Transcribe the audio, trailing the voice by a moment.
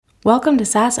Welcome to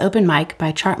SaaS Open Mic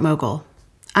by ChartMogul.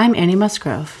 I'm Annie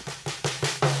Musgrove.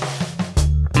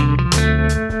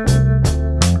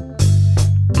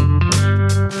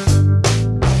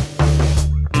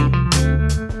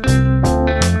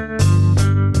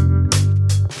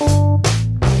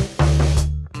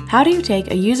 How do you take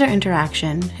a user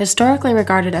interaction, historically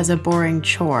regarded as a boring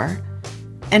chore,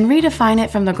 and redefine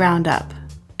it from the ground up?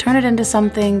 Turn it into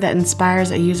something that inspires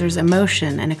a user's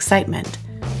emotion and excitement.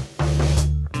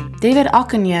 David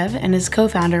Alkhaniev and his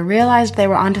co-founder realized they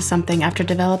were onto something after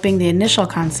developing the initial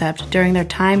concept during their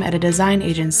time at a design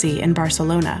agency in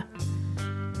Barcelona.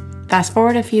 Fast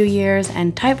forward a few years,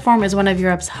 and Typeform is one of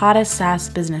Europe's hottest SaaS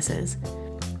businesses.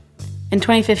 In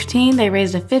 2015, they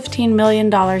raised a $15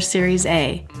 million Series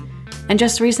A, and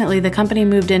just recently the company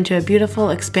moved into a beautiful,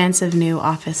 expansive new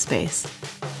office space.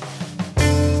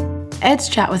 Ed's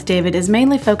chat with David is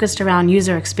mainly focused around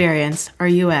user experience, or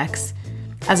UX,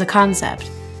 as a concept,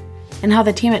 and how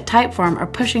the team at Typeform are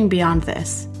pushing beyond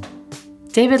this.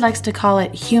 David likes to call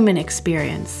it human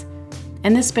experience,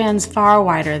 and this spans far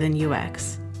wider than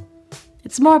UX.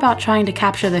 It's more about trying to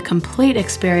capture the complete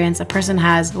experience a person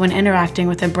has when interacting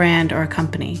with a brand or a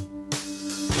company.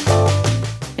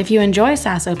 If you enjoy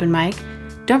SaaS Open Mic,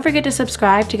 don't forget to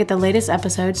subscribe to get the latest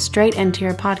episodes straight into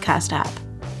your podcast app.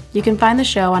 You can find the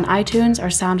show on iTunes or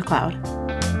SoundCloud.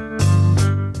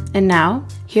 And now,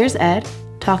 here's Ed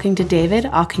talking to David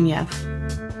Alkhaniev.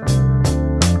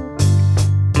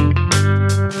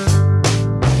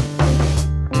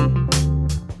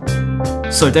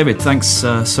 So David, thanks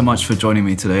so much for joining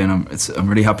me today, and I'm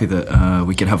really happy that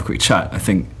we can have a quick chat. I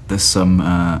think there's some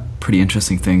pretty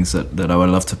interesting things that I would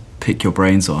love to pick your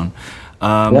brains on.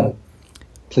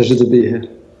 Pleasure to be here.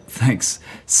 Thanks.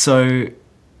 So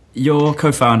you're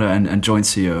co-founder and joint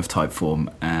CEO of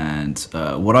Typeform, and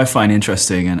what I find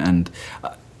interesting, and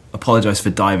apologize for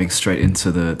diving straight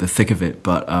into the thick of it,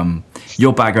 but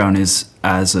your background is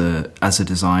as a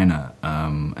designer,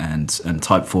 and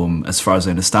Typeform, as far as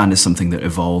I understand, is something that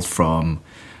evolved from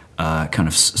kind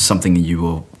of something you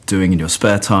were doing in your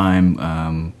spare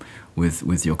time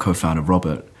with your co-founder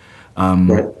Robert.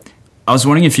 Right. I was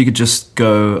wondering if you could just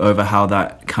go over how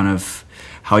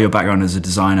your background as a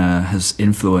designer has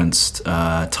influenced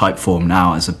Typeform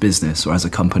now as a business or as a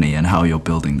company, and how you're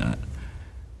building that.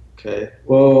 Okay.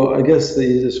 Well, I guess the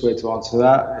easiest way to answer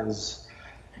that is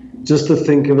just to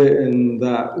think of it in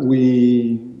that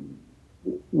we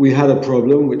had a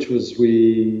problem, which was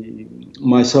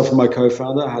myself and my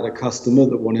co-founder had a customer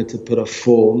that wanted to put a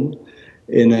form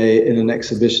in an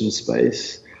exhibition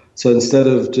space. So instead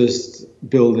of just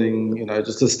building,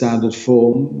 just a standard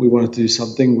form, we wanted to do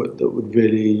something that would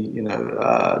really,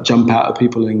 jump out at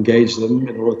people and engage them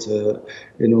in order to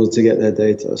get their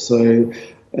data. So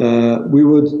we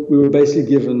were basically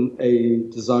given a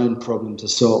design problem to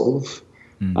solve,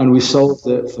 and we solved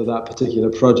it for that particular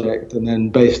project. And then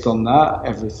based on that,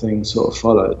 everything sort of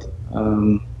followed.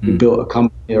 We built a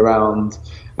company around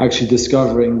actually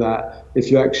discovering that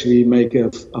if you actually make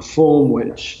a form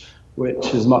which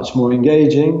is much more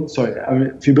engaging.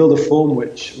 If you build a form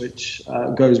which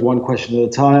goes one question at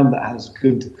a time, that has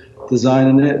good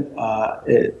design in it,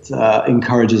 it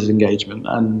encourages engagement.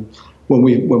 And when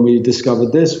we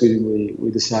discovered this,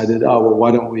 we decided, why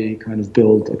don't we kind of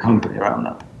build a company around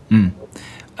that?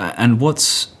 And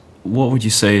what would you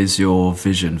say is your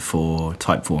vision for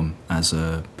Typeform as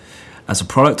a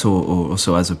product, or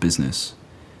also as a business?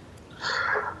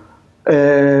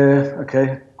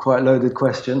 Okay, quite a loaded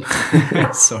question.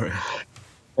 Sorry.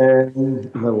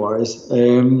 No worries.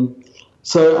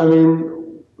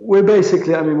 We're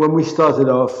basically, when we started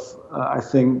off, I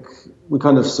think we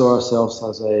kind of saw ourselves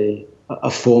as a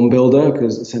form builder,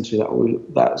 because essentially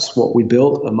that's what we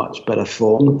built, a much better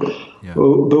form. Yeah.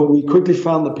 But we quickly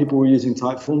found that people were using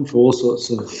Typeform for all sorts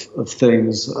of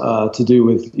things to do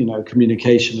with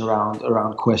communication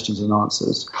around questions and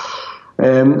answers.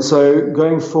 So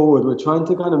going forward, we're trying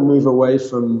to kind of move away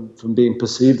from being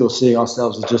perceived or seeing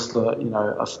ourselves as just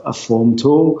a form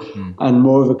tool, and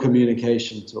more of a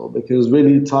communication tool, because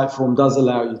really Typeform does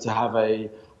allow you to have a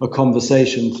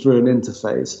conversation through an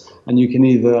interface, and you can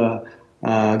either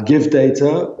give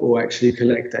data or actually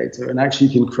collect data, and actually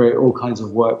you can create all kinds of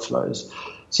workflows.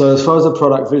 So as far as the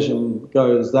product vision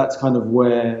goes, that's kind of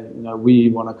where we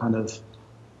want to kind of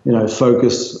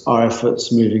focus our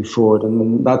efforts moving forward,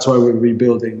 and that's why we're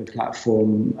rebuilding the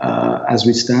platform as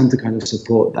we stand to kind of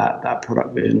support that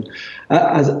product vision.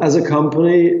 As a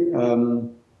company,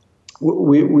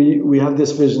 we have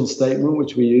this vision statement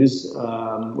which we use,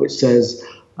 which says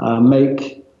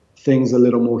make things a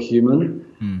little more human.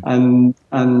 And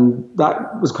And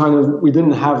that was kind of, we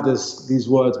didn't have these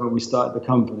words when we started the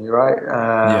company, right?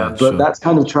 But that's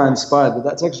kind of transpired. But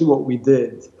that's actually what we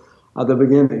did at the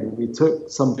beginning. We took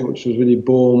something which was really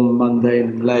boring, mundane,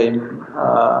 and lame,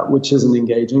 which isn't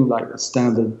engaging, like a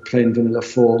standard plain vanilla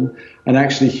form, and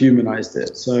actually humanized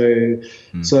it. So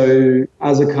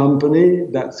as a company,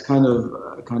 that's kind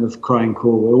of crying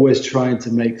call. We're always trying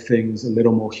to make things a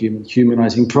little more human,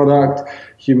 humanizing product,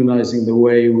 humanizing the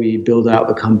way we build out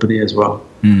the company as well.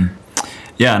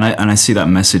 Yeah, and I see that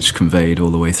message conveyed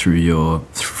all the way through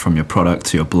from your product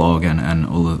to your blog and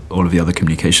all of the other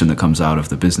communication that comes out of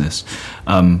the business.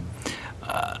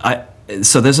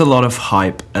 So there's a lot of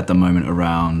hype at the moment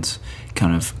around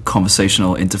kind of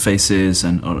conversational interfaces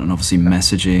and obviously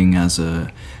messaging as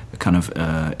a kind of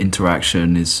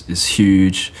interaction is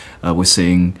huge. We're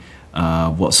seeing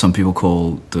what some people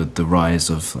call the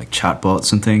rise of like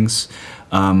chatbots and things.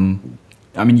 I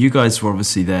mean, you guys were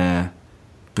obviously there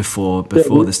before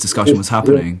this discussion was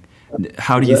happening.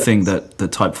 How do you think that the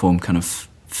Typeform kind of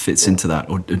fits into that,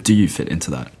 or do you fit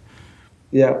into that?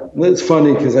 Yeah, it's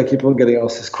funny because I keep on getting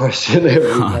asked this question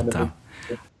every time.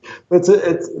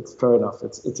 It's fair enough.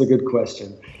 It's a good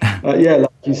question. Yeah, like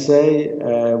you say,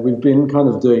 we've been kind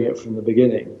of doing it from the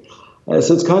beginning.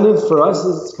 So it's kind of, for us,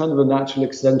 it's kind of a natural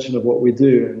extension of what we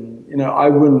do. And, I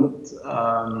wouldn't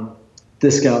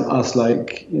discount us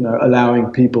like,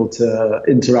 allowing people to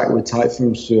interact with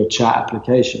Typeforms through a chat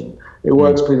application. It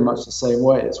works pretty much the same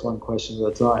way. It's one question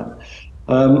at a time.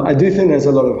 I do think there's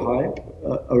a lot of hype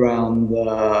around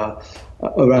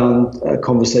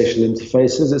conversational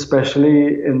interfaces,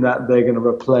 especially in that they're going to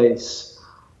replace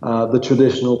the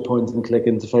traditional point-and-click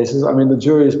interfaces. I mean, the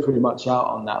jury is pretty much out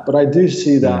on that, but I do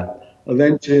see that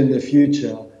eventually in the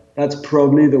future, that's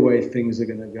probably the way things are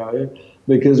going to go,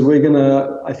 because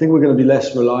I think we're going to be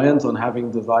less reliant on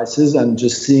having devices and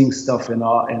just seeing stuff in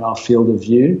our field of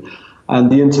view.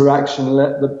 And the interaction,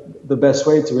 the best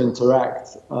way to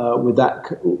interact with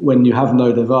that when you have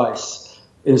no device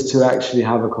is to actually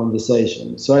have a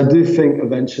conversation. So I do think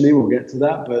eventually we'll get to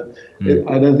that, but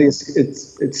I don't think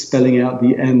it's spelling out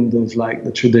the end of like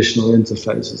the traditional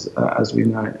interfaces as we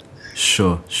know it.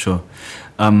 Sure.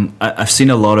 I've seen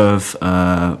a lot of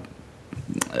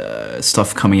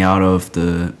stuff coming out of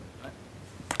the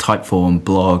Typeform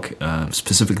blog,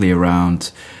 specifically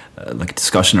around like a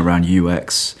discussion around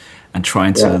UX and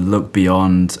trying to look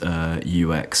beyond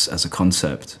UX as a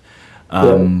concept.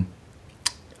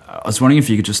 I was wondering if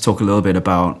you could just talk a little bit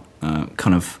about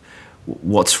kind of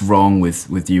what's wrong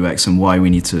with UX and why we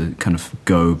need to kind of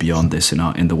go beyond this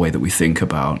in the way that we think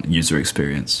about user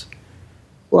experience.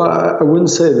 Well, I wouldn't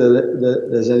say that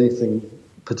there's anything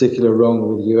particular wrong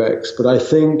with UX, but I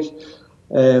think,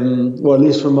 well, at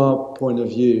least from our point of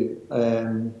view,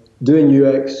 doing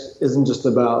UX isn't just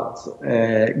about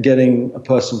getting a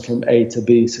person from A to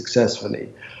B successfully.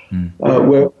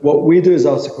 What we do is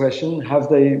ask the question, have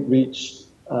they reached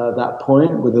that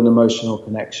point with an emotional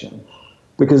connection?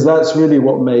 Because that's really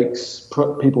what makes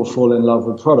people fall in love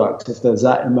with products, if there's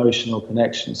that emotional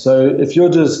connection. So if you're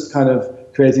just kind of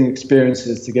creating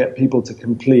experiences to get people to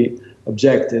complete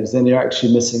objectives, then you're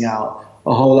actually missing out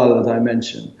a whole other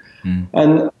dimension.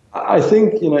 And I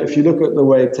think, if you look at the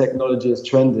way technology is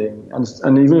trending,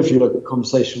 and even if you look at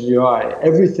conversational UI,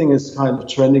 everything is kind of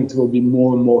trending to be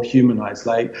more and more humanized.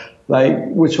 Like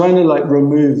we're trying to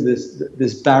remove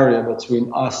this barrier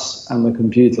between us and the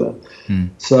computer.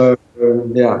 So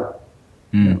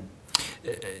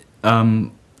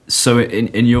So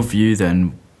in your view,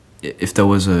 then, if there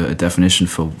was a definition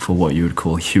for what you would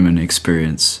call human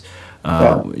experience,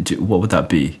 what would that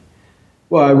be?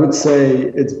 Well, I would say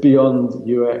it's beyond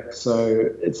UX. So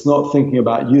it's not thinking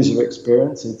about user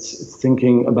experience. It's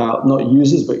thinking about not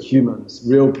users, but humans,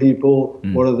 real people.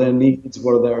 What are their needs?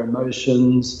 What are their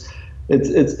emotions?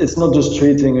 It's not just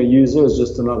treating a user as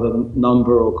just another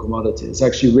number or commodity. It's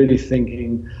actually really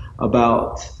thinking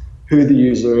about who the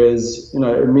user is.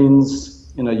 It means,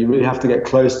 you really have to get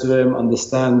close to him,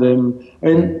 understand him. I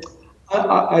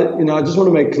mean, I just want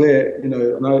to make clear,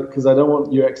 because I don't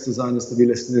want UX designers to be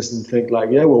listening to this and think like,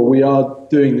 we are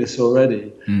doing this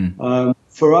already.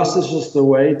 For us, it's just a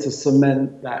way to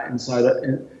cement that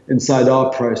inside our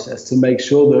process, to make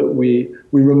sure that we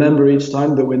remember each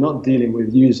time that we're not dealing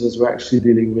with users, we're actually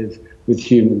dealing with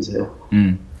humans here.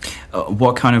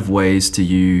 What kind of ways do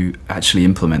you actually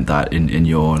implement that in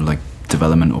your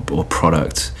development or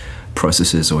product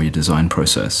processes or your design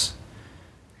process?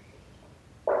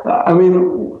 I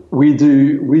mean, we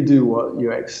do what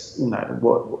UX,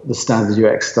 what the standard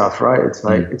UX stuff, right? It's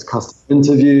like it's custom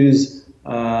interviews,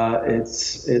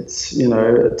 It's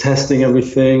testing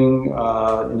everything,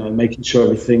 making sure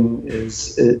everything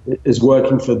is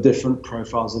working for different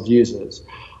profiles of users.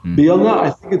 Beyond that,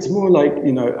 I think it's more like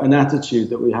an attitude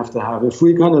that we have to have. If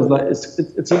we kind of like,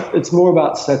 it's more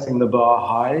about setting the bar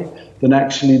high than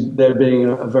actually there being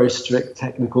a very strict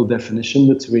technical definition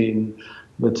between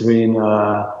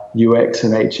UX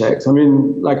and HX. I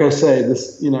mean, like I say,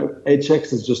 this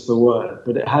HX is just the word,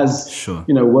 but it has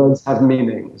words have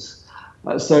meanings.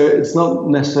 So it's not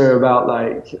necessarily about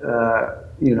like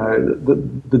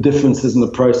the differences in the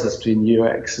process between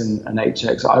UX and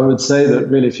HX. I would say that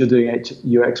really, if you're doing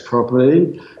UX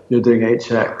properly, you're doing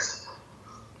HX.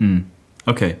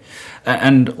 Okay,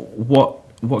 and what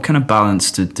kind of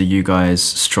balance do you guys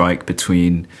strike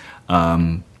between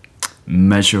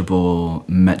measurable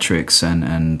metrics and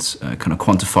kind of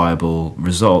quantifiable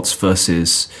results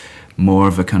versus more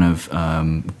of a kind of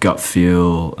gut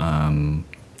feel, kind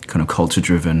of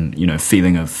culture-driven,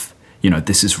 feeling of,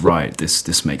 this is right,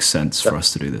 this makes sense for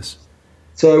us to do this?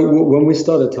 So when we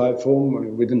started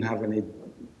Typeform, we didn't have any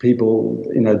people,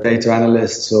 data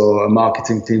analysts or a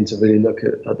marketing team to really look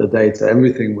at the data.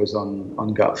 Everything was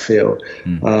on gut feel.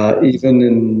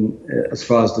 Even as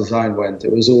far as design went,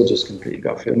 it was all just complete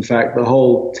gut feel. In fact, the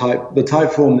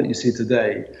Typeform that you see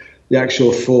today, the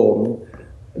actual form,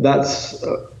 that's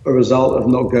a result of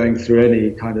not going through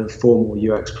any kind of formal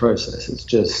UX process. It's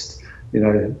just,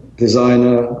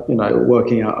 designer,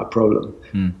 working out a problem.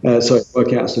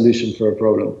 Working out a solution for a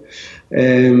problem.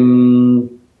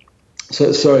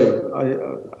 So sorry,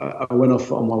 I went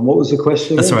off on one. What was the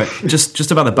question? That's all right. Just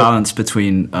about the balance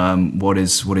between what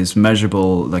is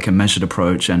measurable, like a measured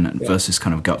approach, and versus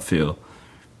kind of gut feel.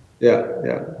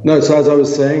 Yeah. No, so as I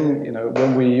was saying,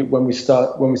 when we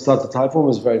started Typeform, it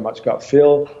was very much gut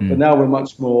feel, but now we're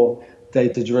much more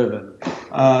data driven.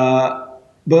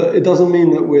 But it doesn't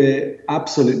mean that we're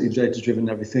absolutely data driven in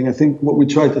everything. I think what we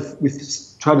try to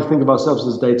think of ourselves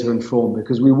as data informed,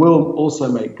 because we will also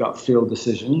make gut feel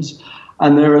decisions,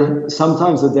 and there are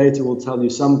sometimes the data will tell you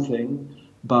something,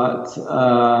 but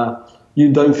you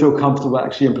don't feel comfortable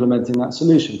actually implementing that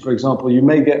solution. For example, you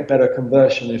may get better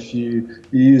conversion if you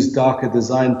use darker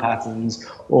design patterns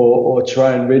or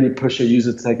try and really push a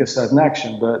user to take a certain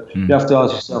action. But you have to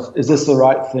ask yourself, is this the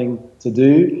right thing to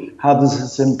do? How does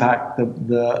this impact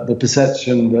the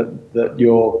perception that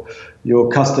your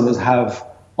customers have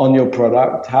on your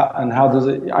product? How does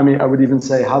it, I would even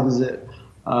say, how does it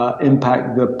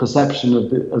impact the perception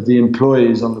of the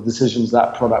employees on the decisions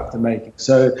that product are making?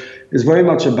 So it's very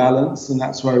much a balance, and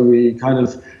that's why we kind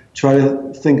of try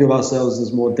to think of ourselves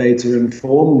as more data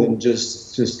informed than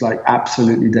just like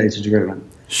absolutely data driven.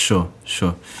 Sure.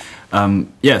 So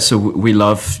we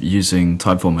love using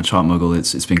Typeform at ChartMogul.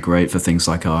 It's been great for things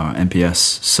like our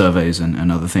NPS surveys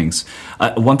and other things.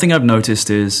 One thing I've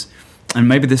noticed is, and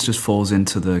maybe this just falls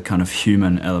into the kind of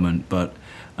human element, but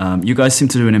you guys seem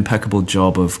to do an impeccable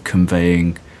job of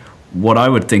conveying what I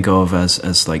would think of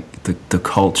as like the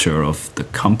culture of the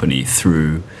company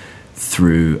through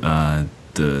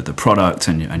the product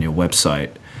and your website.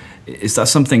 Is that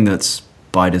something that's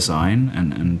by design?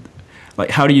 And like,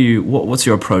 how do you, what's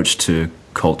your approach to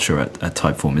culture at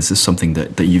Typeform? Is this something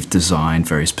that you've designed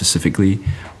very specifically,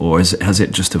 or has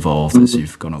it just evolved as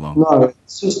you've gone along? No,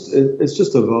 it's just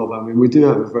evolved. I mean, we do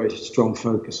have a very strong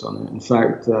focus on it. In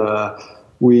fact,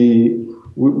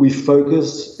 we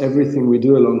focus everything we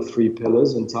do along 3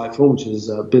 pillars in Typeform, which is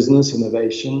business,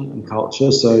 innovation, and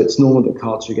culture. So it's normal that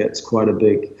culture gets quite a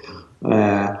big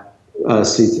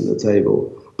seat at the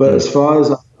table. But as far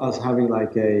as us having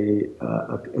like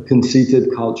a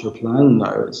conceited culture plan,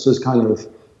 no, it's just kind of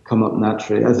come up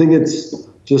naturally. I think it's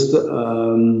just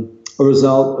a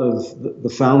result of the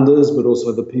founders, but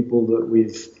also the people that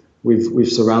we've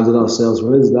surrounded ourselves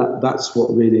with. That's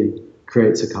what really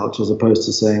creates a culture, as opposed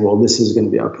to saying, well, this is going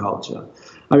to be our culture.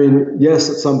 I mean, yes,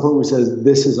 at some point we said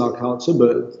this is our culture,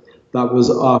 but that was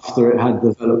after it had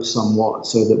developed somewhat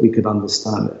so that we could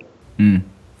understand it.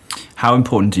 How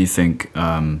important do you think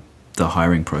the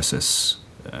hiring process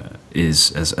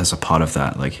is as a part of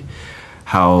that? Like,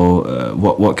 how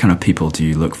what kind of people do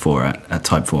you look for at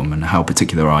Typeform, and how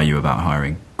particular are you about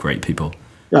hiring great people?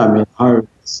 Yeah, I mean,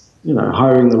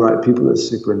 hiring the right people is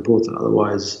super important.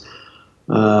 Otherwise,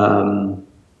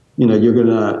 you're going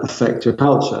to affect your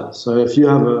culture. So if you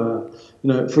have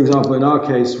for example, in our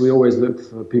case, we always look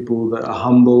for people that are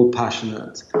humble,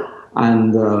 passionate,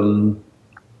 and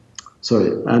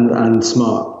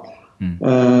smart.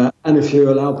 And if you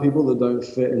allow people that don't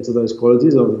fit into those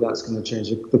qualities, obviously that's going to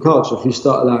change the culture. If you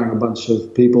start allowing a bunch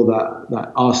of people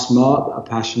that are smart, are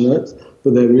passionate,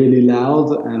 but they're really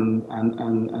loud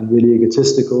and really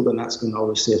egotistical, then that's going to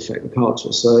obviously affect the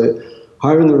culture. So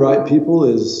hiring the right people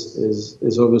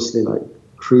is obviously like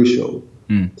crucial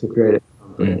to create a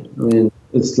company. I mean,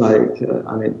 it's like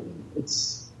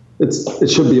it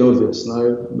should be obvious,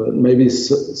 no? But maybe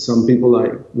some people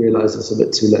like realize it's a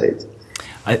bit too late.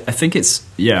 I think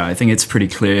it's pretty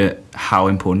clear how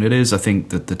important it is. I think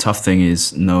that the tough thing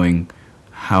is knowing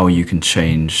how you can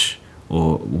change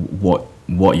or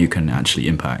what you can actually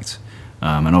impact.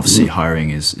 And obviously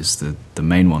hiring is the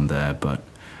main one there, but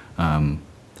I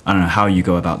don't know how you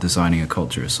go about designing a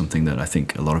culture is something that I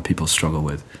think a lot of people struggle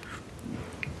with.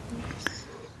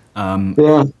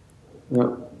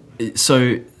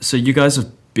 So you guys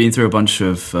have been through a bunch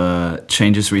of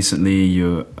changes recently.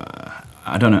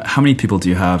 I don't know, how many people do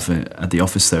you have at the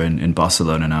office there in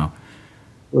Barcelona now?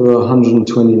 We're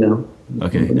 120 now.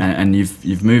 Okay, and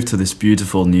you've moved to this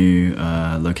beautiful new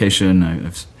location.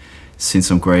 I've seen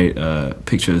some great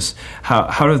pictures. How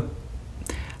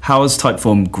has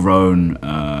Typeform grown?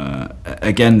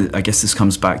 Again, I guess this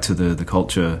comes back to the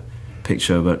culture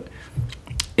picture, but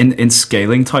in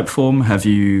scaling Typeform, have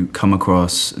you come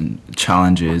across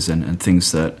challenges and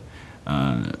things that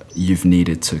you've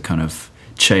needed to kind of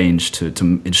change to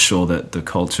ensure that the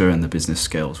culture and the business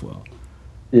scales well?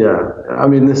 Yeah, I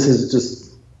mean, this is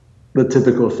just the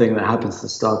typical thing that happens to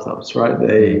startups, right?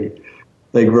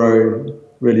 They grow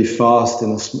really fast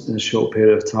in a short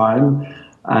period of time,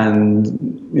 and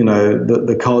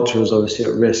the culture is obviously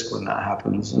at risk when that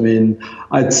happens. I mean,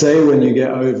 I'd say when you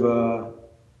get over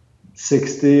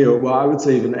 60, or well, I would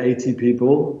say even 80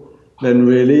 people, then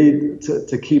really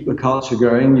to keep the culture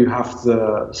going, you have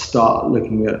to start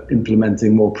looking at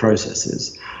implementing more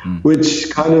processes, which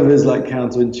kind of is like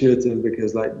counterintuitive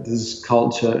because like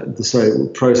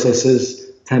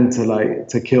processes tend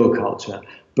to kill culture,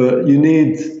 but you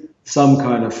need some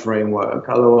kind of framework.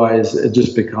 Otherwise it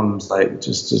just becomes like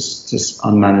just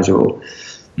unmanageable.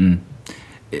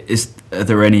 Are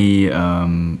there any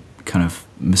kind of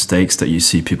mistakes that you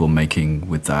see people making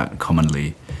with that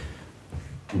commonly?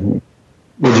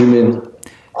 What do you mean?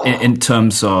 In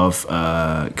terms of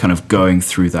kind of going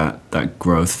through that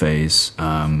growth phase,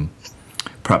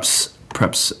 perhaps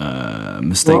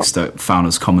mistakes that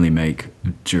founders commonly make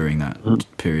during that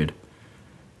period?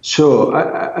 Sure.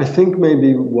 I think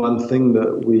maybe one thing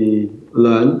that we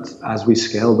learned as we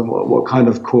scaled and what kind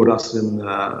of caught us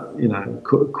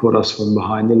caught us from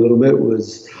behind a little bit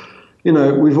was,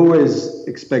 we've always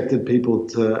expected people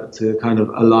to kind of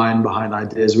align behind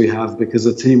ideas we have because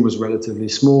the team was relatively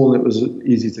small and it was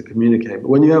easy to communicate. But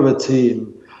when you have a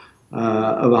team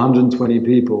of 120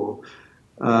 people,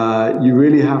 you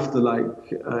really have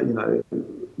to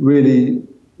really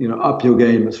up your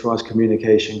game as far as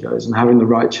communication goes and having the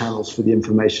right channels for the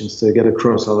information to get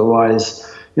across. Otherwise,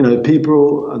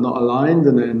 people are not aligned,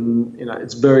 and then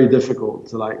it's very difficult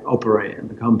to operate in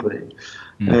the company.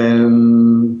 I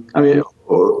mean,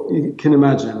 you can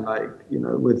imagine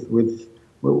with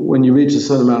when you reach a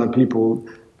certain amount of people,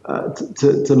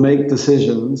 to make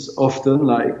decisions, often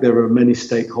there are many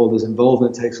stakeholders involved,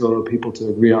 and it takes a lot of people to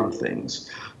agree on things.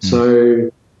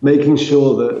 So making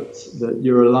sure that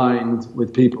you're aligned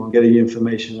with people and getting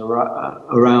information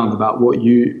around about what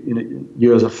you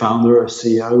as a founder or a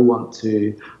CEO want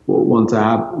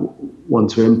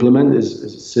to implement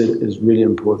is really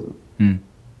important.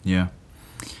 Yeah.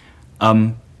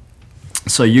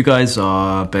 So you guys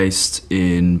are based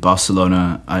in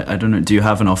Barcelona. I don't know. Do you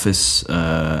have an office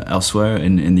elsewhere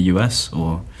in the US,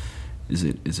 or is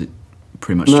it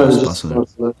pretty much just Barcelona?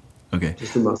 Okay.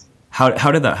 Just in Barcelona.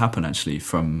 How did that happen actually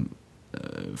from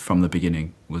the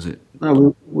beginning? Was it?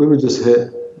 No, we were just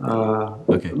hit.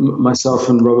 Okay. Myself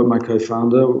and Robert, my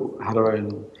co-founder, had our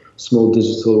own small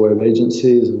digital web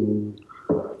agencies, and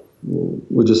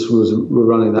we're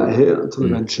running that hit until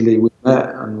eventually we met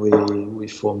and we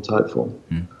formed Typeform.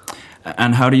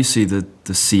 And how do you see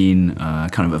the scene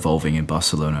kind of evolving in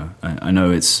Barcelona? I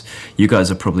know you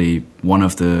guys are probably one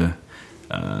of the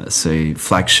say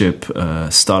flagship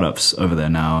startups over there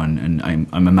now, and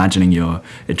I'm imagining you're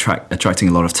attracting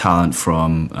a lot of talent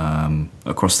from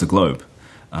across the globe.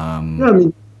 Yeah, I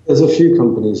mean, there's a few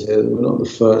companies here. We're not the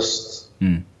first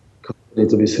company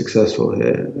to be successful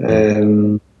here.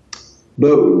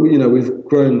 But we've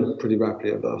grown pretty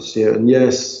rapidly over the last year, and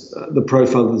yes, the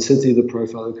profile of the city, the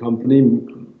profile of the company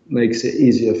makes it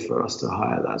easier for us to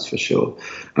hire. That's for sure.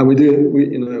 And we do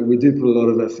put a lot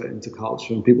of effort into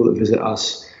culture, and people that visit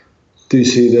us do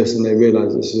see this and they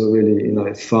realise this is a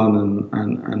really fun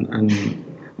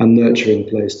and and nurturing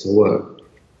place to work.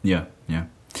 Yeah, yeah.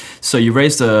 So you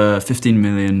raised a $15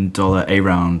 million A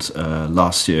round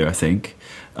last year, I think.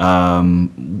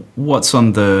 What's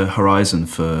on the horizon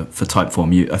for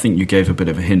Typeform? I think you gave a bit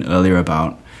of a hint earlier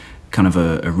about kind of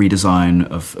a redesign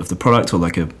of the product, or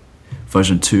like a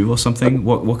version 2 or something.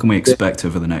 What can we expect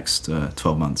over the next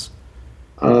 12 months?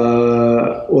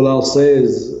 All I'll say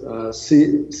is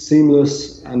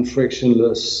seamless and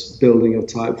frictionless building of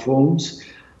Typeforms,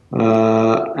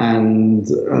 and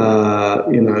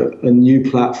a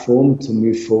new platform to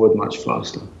move forward much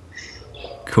faster.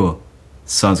 Cool.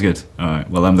 Sounds good. All right.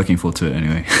 Well, I'm looking forward to it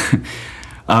anyway.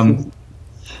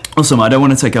 Awesome. I don't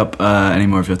want to take up any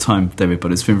more of your time, David,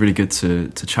 but it's been really good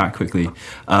to chat quickly.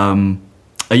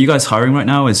 Are you guys hiring right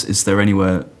now? Is there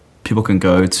anywhere people can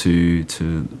go to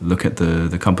look at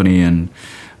the company, and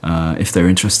if they're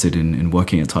interested in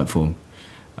working at Typeform?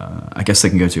 I guess they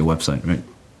can go to your website, right?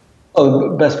 Oh,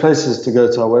 the best place is to go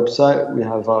to our website. We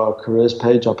have our careers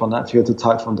page up on that. If you go to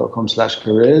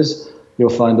typeform.com/careers, you'll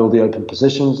find all the open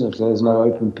positions. If there's no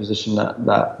open position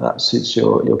that suits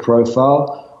your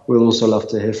profile, we'll also love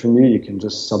to hear from you. You can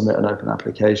just submit an open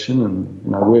application, and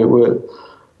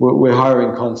we're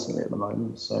hiring constantly at the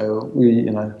moment. So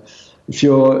if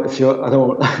you're I don't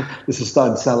want, this is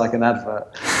starting to sound like an advert.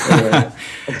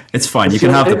 It's fine. You can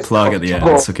have the plug at the end.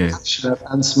 It's okay.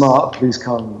 And smart, please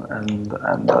come and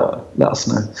let us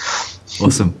know.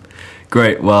 Awesome.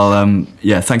 Great. Well,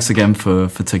 thanks again for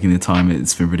taking the time.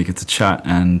 It's been really good to chat,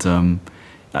 and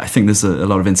I think there's a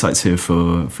lot of insights here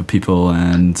for people,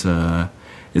 and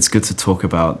it's good to talk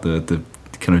about the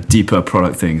kind of deeper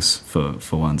product things for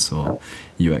once, or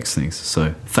UX things.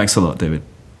 So thanks a lot, David.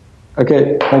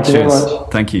 Okay. Thank you very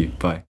much. Thank you. Bye.